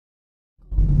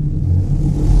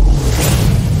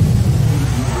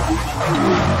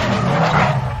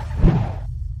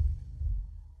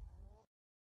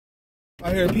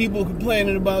hear people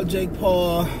complaining about Jake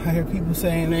Paul. I hear people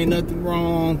saying ain't nothing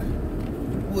wrong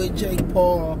with Jake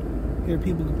Paul. I hear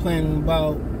people complaining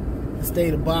about the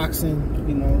state of boxing,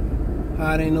 you know,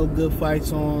 how there ain't no good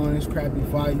fights on, it's crappy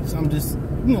fights. I'm just,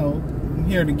 you know, I'm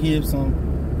here to give some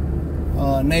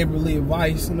neighborly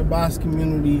advice in the boxing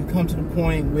community. Come to the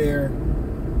point where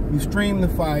you stream the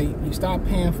fight, you stop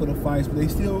paying for the fights, but they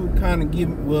still kind of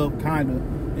give, well,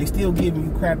 they still giving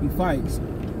you crappy fights.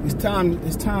 It's time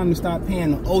to stop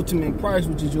paying the ultimate price,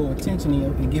 which is your attention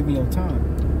and giving your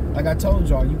time. Like I told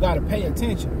y'all, you got to pay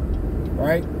attention,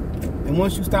 right? And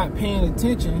once you stop paying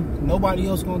attention, nobody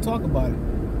else gonna talk about it.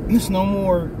 It's no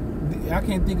more. I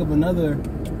can't think of another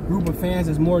group of fans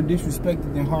that's more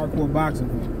disrespected than hardcore boxing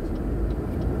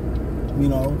fans. You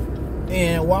know,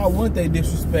 and why wouldn't they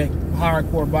disrespect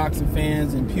hardcore boxing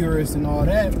fans and purists and all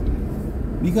that?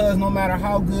 Because no matter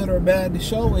how good or bad the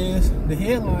show is, the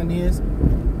headline is,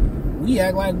 we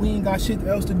act like we ain't got shit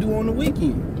else to do on the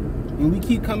weekend. And we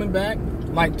keep coming back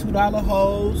like $2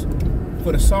 hoes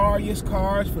for the sorriest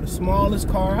cars, for the smallest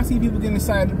car. I see people getting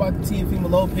excited about the Teofimo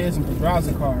Lopez and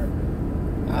Pedraza card.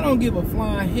 I don't give a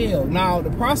flying hell. Now,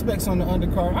 the prospects on the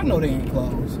undercard, I know they ain't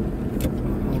closed. I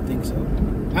don't think so.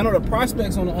 I know the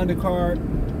prospects on the undercard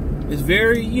is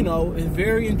very, you know, it's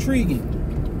very intriguing.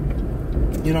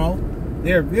 You know,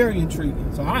 they're very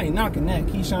intriguing. So I ain't knocking that.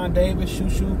 Keyshawn Davis,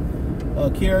 Shushu,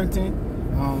 Carrington.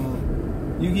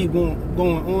 You keep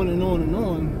going on and on and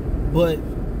on. But,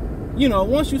 you know,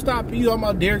 once you stop, you talking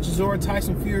about Derek Chisora,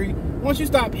 Tyson Fury, once you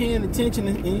stop paying attention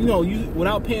and you know,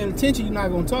 without paying attention, you're not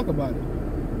going to talk about it.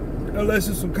 Unless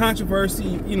it's some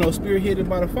controversy, you know, spearheaded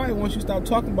by the fight. Once you stop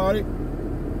talking about it,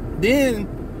 then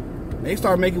they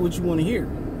start making what you want to hear,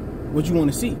 what you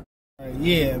want to see. All right,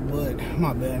 yeah, but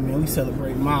my bad, man. We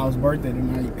celebrate Miles' birthday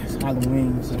tonight. It's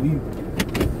Halloween, so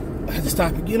I had to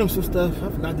stop and get him some stuff. I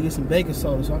forgot to get some baking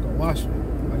soda so I could wash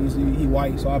him. I usually he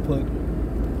white, so I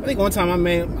think one time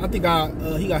he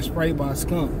got sprayed by a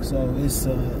skunk. So it's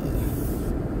I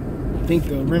think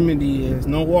the remedy is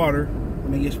no water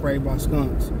when they get sprayed by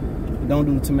skunks. And don't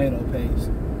do the tomato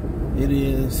paste. It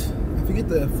is, I forget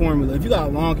the formula. If you got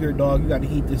a long-haired dog, you got to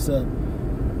heat this up.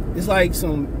 It's like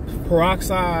some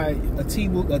peroxide, a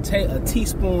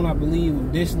teaspoon, I believe,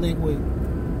 of dish liquid,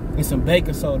 and some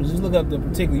baking soda. Just look up the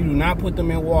particular. You do not put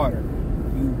them in water.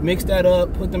 You mix that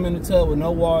up, put them in the tub with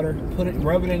no water,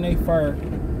 rub it in their fur,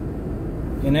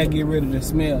 and that get rid of the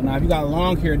smell. Now, if you got a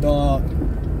long-haired dog,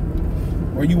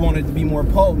 or you want it to be more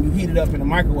potent, you heat it up in the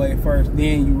microwave first,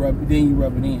 then you rub it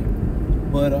in.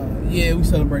 But yeah, we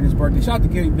celebrate his birthday. Shout out to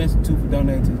Gary Benson too for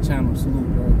donating to the channel. Salute,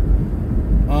 bro.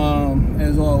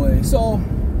 As always. So,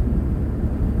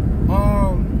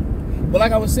 but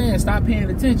like I was saying, stop paying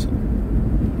attention.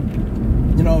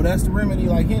 You know, that's the remedy,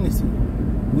 like Hennessy.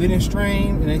 We didn't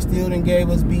stream, and they still didn't gave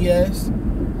us BS.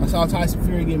 I saw Tyson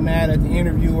Fury get mad at the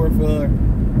interviewer for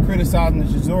criticizing the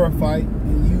Chisora fight,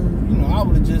 and you know, I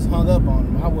would have just hung up on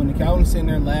him. I wouldn't have sitting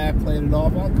there and laughed, played it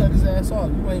off. I'd cut his ass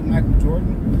off. You ain't Michael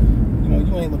Jordan. You know,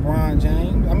 you ain't LeBron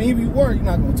James. I mean, if you were, you're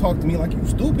not gonna talk to me like you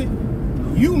stupid.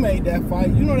 You made that fight.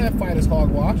 You know that fight is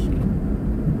hogwash.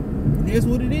 It is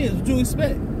what it is. What you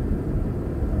expect?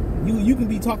 You can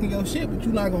be talking your shit, but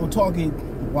you're not gonna talk it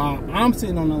while I'm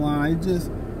sitting on the line. It's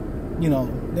just, you know,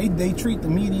 they treat the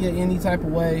media any type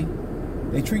of way.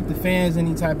 They treat the fans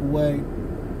any type of way.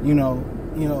 You know,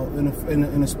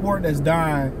 in a sport that's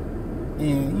dying,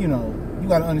 and you know, you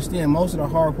got to understand, most of the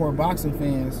hardcore boxing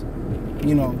fans,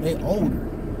 you know, they older.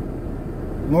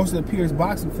 Most of the purest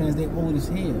boxing fans, they old as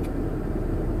hell.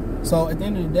 So at the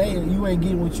end of the day, you ain't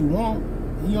getting what you want.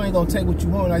 You ain't gonna take what you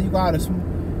want. Now you got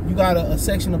a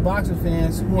section of boxing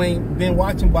fans who ain't been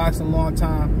watching boxing a long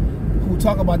time, who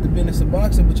talk about the business of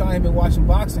boxing, but y'all ain't been watching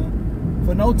boxing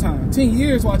for no time. 10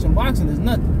 years watching boxing is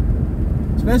nothing.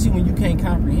 Especially when you can't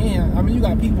comprehend. I mean, you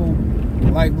got people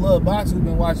like Blood Boxer who've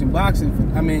been watching boxing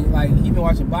for, I mean, like, he been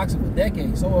watching boxing for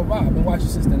decades. So have I. I've been watching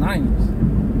since the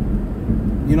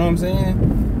 90s. You know what I'm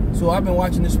saying? So I've been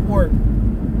watching this sport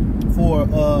for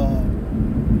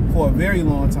a very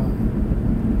long time.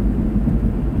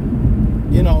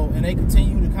 You know, and they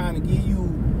continue to kind of give you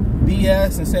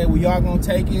BS and say, well, y'all gonna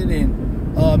take it. And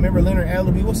remember Leonard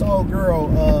Ellaby? What's the old girl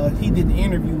he did the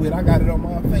interview with? I got it on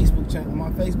my Facebook channel, on my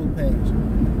Facebook page,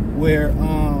 where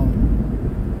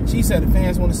she said the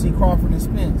fans want to see Crawford and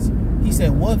Spence. He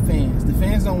said, what fans? The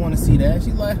fans don't want to see that.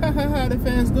 She's like, ha ha ha, the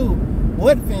fans do.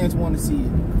 What fans want to see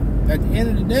it? At the end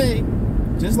of the day,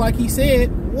 just like he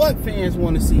said, what fans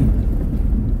want to see it?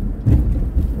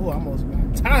 Oh,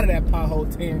 I'm tired of that pothole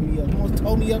tearing me up. Almost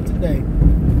tore me up today,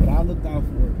 but I looked out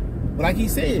for it. But like he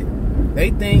said, they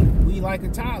think we like a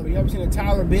Tyler. You ever seen a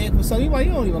Tyler beg for something? You like,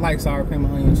 you don't even like sour cream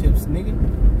and onion chips,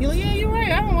 nigga. He like, yeah, you're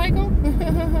right. I don't like them.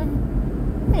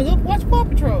 I'm gonna go watch Paw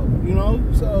Patrol. You know,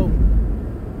 so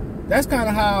that's kind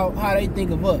of how they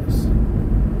think of us.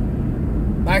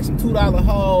 Like some $2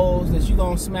 hoes that you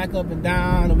gonna smack up and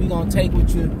down, and we gonna take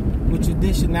what you're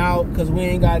dishing out because we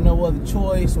ain't got no other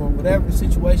choice or whatever the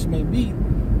situation may be.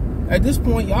 At this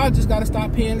point, y'all just gotta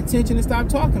stop paying attention and stop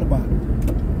talking about it.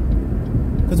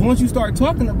 Because once you start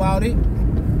talking about it,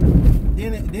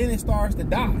 then it starts to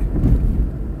die.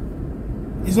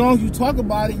 As long as you talk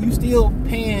about it, you still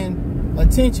paying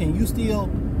attention. You still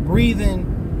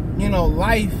breathing, you know,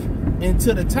 life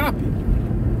into the topic.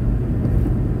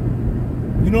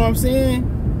 You know what I'm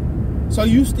saying? So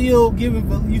you still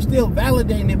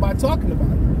validating it by talking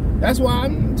about it. That's why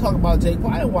I'm talking about Jake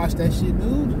Paul. I didn't watch that shit,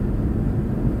 dude.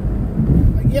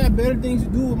 Like, yeah, better things to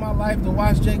do with my life than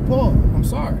watch Jake Paul. I'm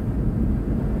sorry.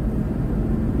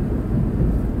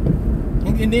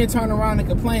 And then turn around and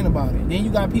complain about it. Then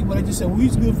you got people that just say, well,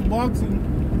 he's good for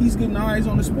boxing. He's getting eyes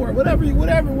on the sport.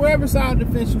 Whatever side of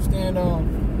the fence you stand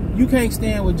on, you can't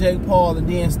stand with Jake Paul and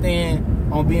then stand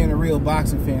on being a real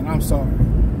boxing fan. I'm sorry.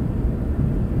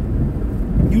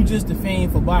 You just a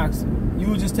fiend for boxing. You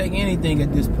would just take anything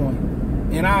at this point.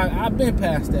 And I've been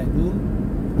past that,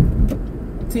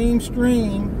 dude. Team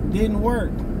Stream didn't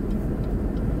work.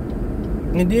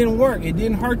 It didn't work. It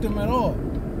didn't hurt them at all.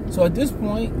 So at this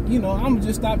point, you know, I'm going to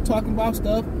just stop talking about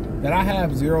stuff that I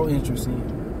have zero interest in.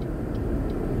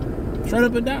 Straight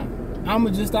up and down. I'm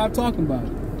going to just stop talking about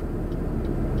it.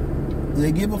 If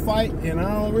they give a fight and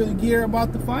I don't really care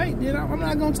about the fight, then I'm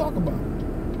not going to talk about it.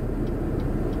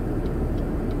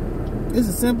 It's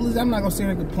as simple as I'm not going to sit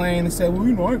here and complain and say, well,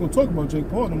 you know, I ain't going to talk about Jake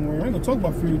Paul no more. I ain't going to talk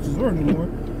about Fury Chisora no more.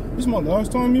 This is my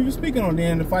last time even speaking on.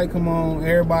 Then the fight come on,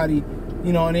 everybody,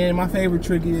 you know, and then my favorite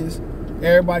trick is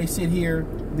everybody sit here,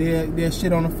 they'll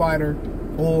shit on the fighter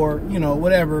or, you know,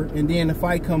 whatever, and then the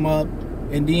fight come up,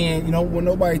 and then, you know, when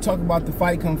nobody talk about the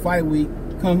fight come fight week,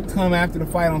 come after the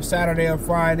fight on Saturday or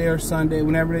Friday or Sunday,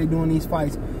 whenever they doing these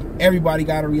fights, everybody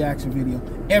got a reaction video.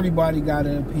 Everybody got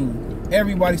an opinion.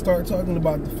 Everybody started talking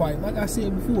about the fight. Like I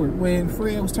said before, when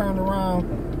Fred was turned around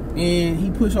and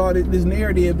he pushed all this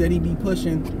narrative that he be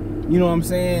pushing, you know what I'm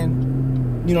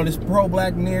saying, you know, this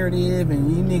pro-black narrative,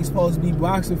 and you niggas supposed to be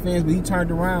boxing fans, but he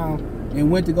turned around and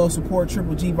went to go support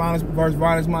Triple G versus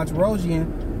Vardas Monterosian,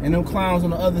 and them clowns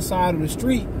on the other side of the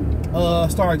street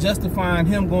started justifying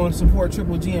him going to support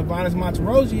Triple G and Vardas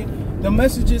Monterosian. The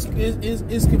message is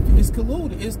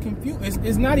colluded. It's confused.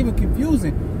 It's not even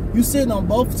confusing. You sitting on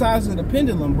both sides of the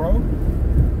pendulum, bro.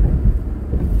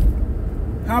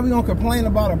 How we gonna complain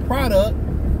about a product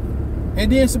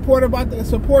and then support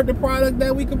the product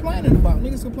that we complaining about?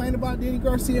 Niggas complaining about Danny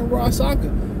Garcia and Ross Saka.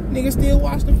 Niggas still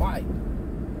watch the fight.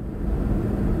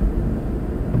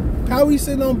 How we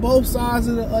sitting on both sides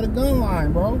of the gun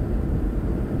line, bro?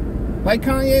 Like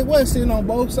Kanye West sitting on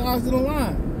both sides of the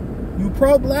line. You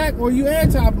pro-black or you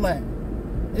anti-black.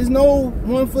 There's no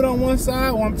one foot on one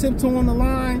side or I'm tiptoeing the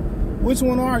line. Which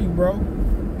one are you, bro?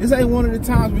 This ain't one of the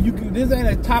times where this ain't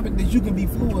a topic that you can be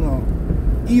fluid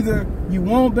on. Either you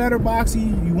want better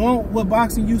boxing, you want what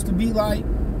boxing used to be like,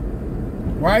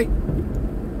 right?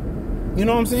 You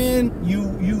know what I'm saying? You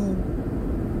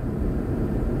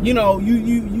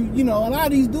know, a lot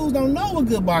of these dudes don't know what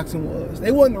good boxing was.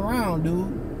 They wasn't around, dude.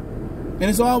 And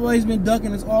it's always been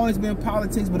ducking, it's always been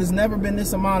politics, but it's never been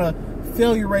this amount of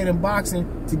failure rate in boxing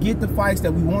to get the fights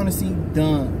that we want to see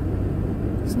done.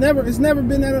 It's never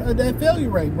been that failure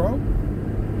rate, bro.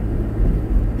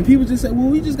 And people just say, well,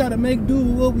 we just got to make do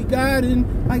with what we got. And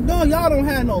like, no, y'all don't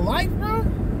have no life, bro.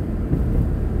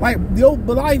 Like,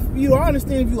 but life, I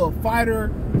understand if you're a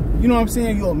fighter, you know what I'm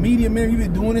saying, you're a media man, you've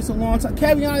been doing this a long time.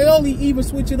 Kevin Iole even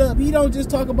switch it up. He don't just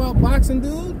talk about boxing,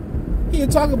 dude. He'll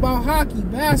talk about hockey,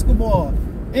 basketball,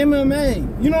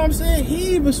 MMA. You know what I'm saying?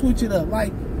 He even switch it up.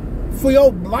 Like, for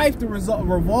your life to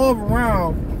revolve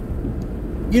around,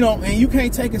 you know, and you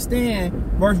can't take a stand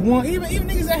versus one. Even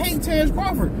niggas that hate Terrence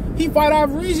Crawford, he fight our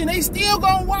region, they still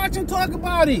gonna watch and talk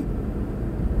about it.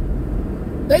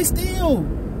 They still.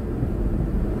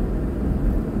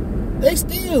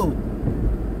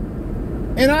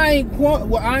 And I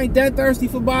ain't that thirsty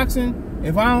for boxing.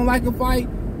 If I don't like a fight,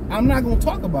 I'm not gonna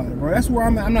talk about it, bro. That's where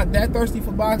I'm at. I'm not that thirsty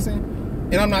for boxing,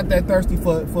 and I'm not that thirsty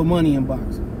for money in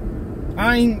boxing.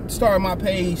 I ain't started my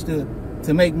page to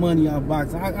make money off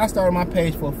boxing. I started my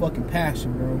page for a fucking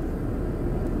passion, bro.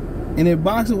 And if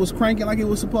boxing was cranking like it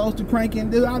was supposed to cranking,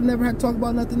 dude, I'd never have to talk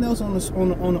about nothing else on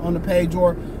the page,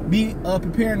 or be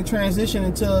preparing to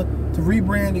transition to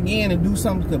rebrand again and do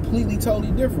something completely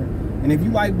totally different. And if you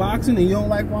like boxing and you don't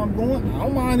like where I'm going, I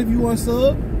don't mind if you want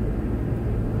sub.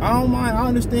 I don't mind. I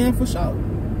understand for sure.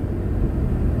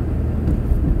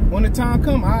 When the time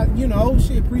come,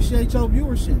 appreciate your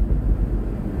viewership.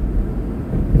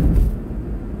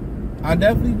 I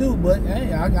definitely do, but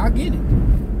hey, I get it.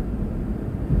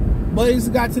 But it's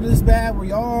got to this bad where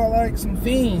y'all like some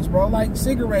fiends, bro. Like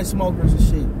cigarette smokers and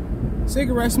shit.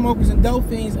 Cigarette smokers and dope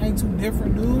fiends ain't too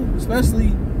different, dude.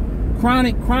 Especially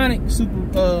chronic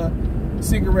super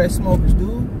cigarette smokers,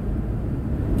 dude.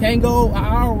 Can't go an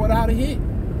hour without a hit.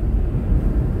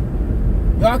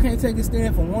 Y'all can't take a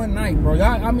stand for one night, bro.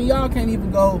 Y'all can't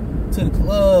even go to the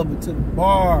club or to the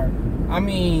bar. I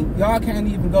mean, y'all can't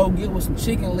even go get with some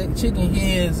chicken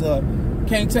heads.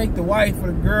 Can't take the wife or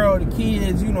the girl, the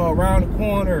kids, around the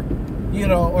corner,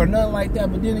 or nothing like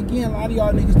that. But then again, a lot of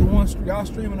y'all niggas, the ones y'all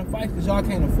streaming the fight because y'all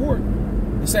can't afford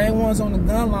it. The same ones on the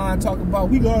gun line talking about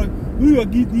we gotta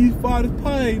get these fighters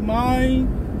paid,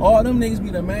 man. All them niggas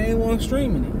be the main ones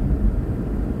streaming it.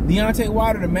 Deontay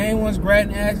Wilder, the main ones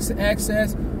grabbing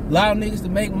access, allow niggas to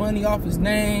make money off his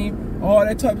name, all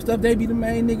that type of stuff. They be the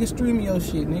main niggas streaming your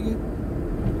shit, nigga.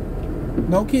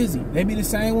 No kizzy. They be the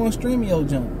same ones streaming your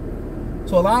junk.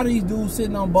 So a lot of these dudes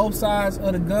sitting on both sides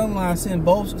of the gun line, sitting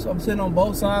on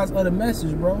both sides of the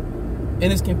message, bro. And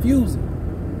it's confusing.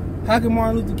 How can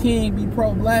Martin Luther King be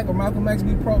pro-black or Malcolm X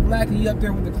be pro-black and he up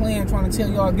there with the Klan trying to tell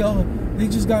y'all, yo, they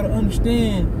just got to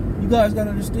understand. You guys got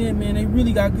to understand, man, they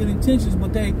really got good intentions,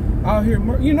 but they out here,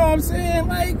 you know what I'm saying?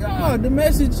 Like, the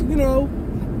message, it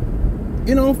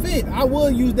don't fit. I will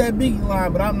use that Biggie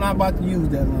line, but I'm not about to use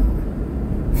that line.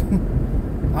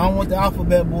 I don't want the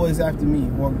alphabet boys after me,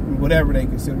 or whatever they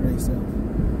consider themselves.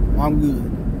 I'm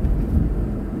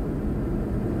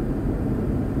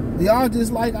good. Y'all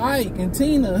just like Ike and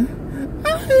Tina.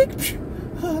 Ike,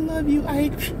 oh, I love you,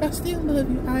 Ike. I still love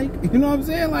you, Ike. You know what I'm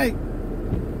saying? Like,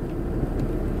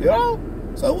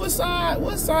 so what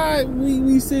side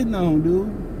we sitting on,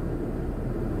 dude?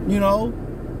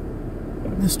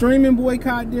 The streaming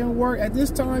boycott didn't work at this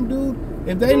time, dude.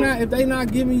 If they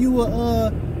not giving you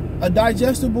a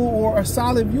digestible or a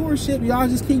solid viewership, y'all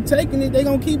just keep taking it, they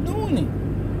gonna keep doing it.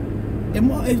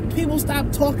 If people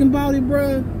stop talking about it,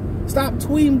 bruh, stop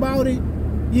tweeting about it,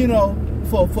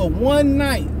 for one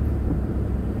night,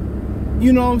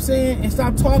 you know what I'm saying, and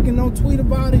stop talking, don't tweet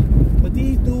about it. But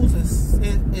these dudes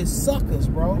is suckers,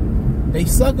 bro. They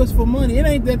suckers for money. It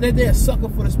ain't that they're a sucker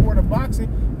for the sport of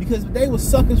boxing, because if they was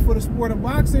suckers for the sport of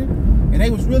boxing and they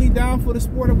was really down for the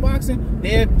sport of boxing,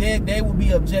 they would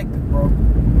be objective, bro.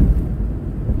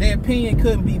 Their opinion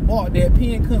couldn't be bought. Their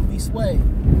opinion couldn't be swayed.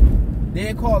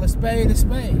 They'd call a spade a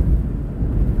spade.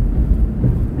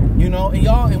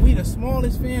 And we the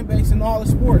smallest fan base in all the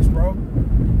sports, bro.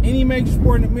 Any major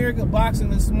sport in America,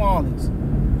 boxing is the smallest.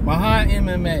 Behind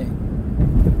MMA.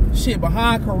 Shit,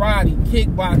 behind karate,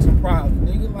 kickboxing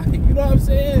probably. Nigga, like, you know what I'm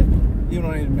saying? You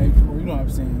don't need to make sure, you know what I'm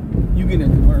saying? You get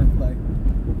at the wordplay.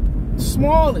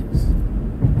 Smallest.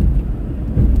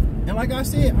 And like I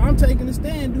said, I'm taking a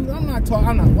stand, dude. I'm not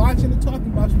watching and talking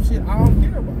about some shit I don't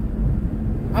care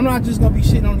about. I'm not just gonna be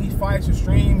shitting on these fights or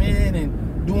streaming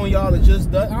and doing y'all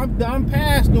I'm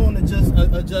past doing the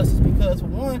justice, because for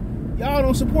one, y'all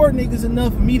don't support niggas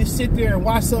enough for me to sit there and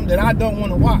watch something that I don't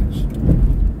want to watch.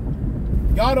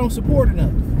 Y'all don't support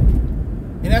enough.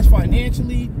 And that's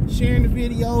financially, sharing the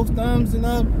videos, thumbsing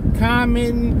up,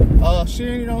 commenting,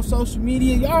 sharing it on social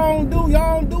media. Y'all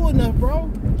don't do enough,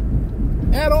 bro.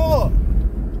 At all.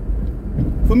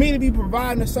 For me to be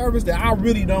providing a service that I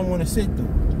really don't want to sit through.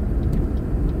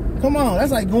 Come on,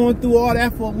 that's like going through all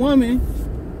that for a woman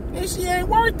and she ain't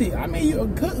worth it. I mean,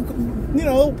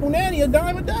 punani a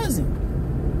dime a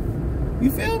dozen.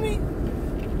 You feel me?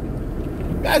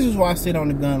 That's just why I sit on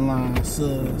the gun line,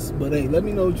 sus. But hey, let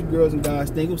me know what you girls and guys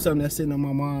think. It was something that's sitting on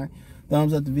my mind.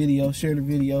 Thumbs up the video, share the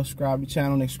video, subscribe to the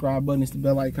channel. Next subscribe button is the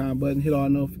bell icon button. Hit all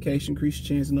notifications, increase your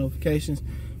chance of notifications.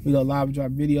 We go live and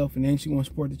drop video. Financially, you want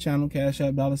to support the channel, Cash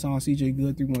App, $, CJ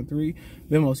Good 313,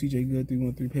 Venmo, CJ Good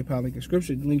 313, PayPal link in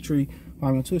description, the link tree,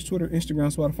 on Twitch, Twitter,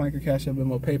 Instagram, Spotify, Cash App,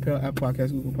 Venmo, PayPal, Apple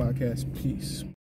Podcasts, Google Podcasts. Peace.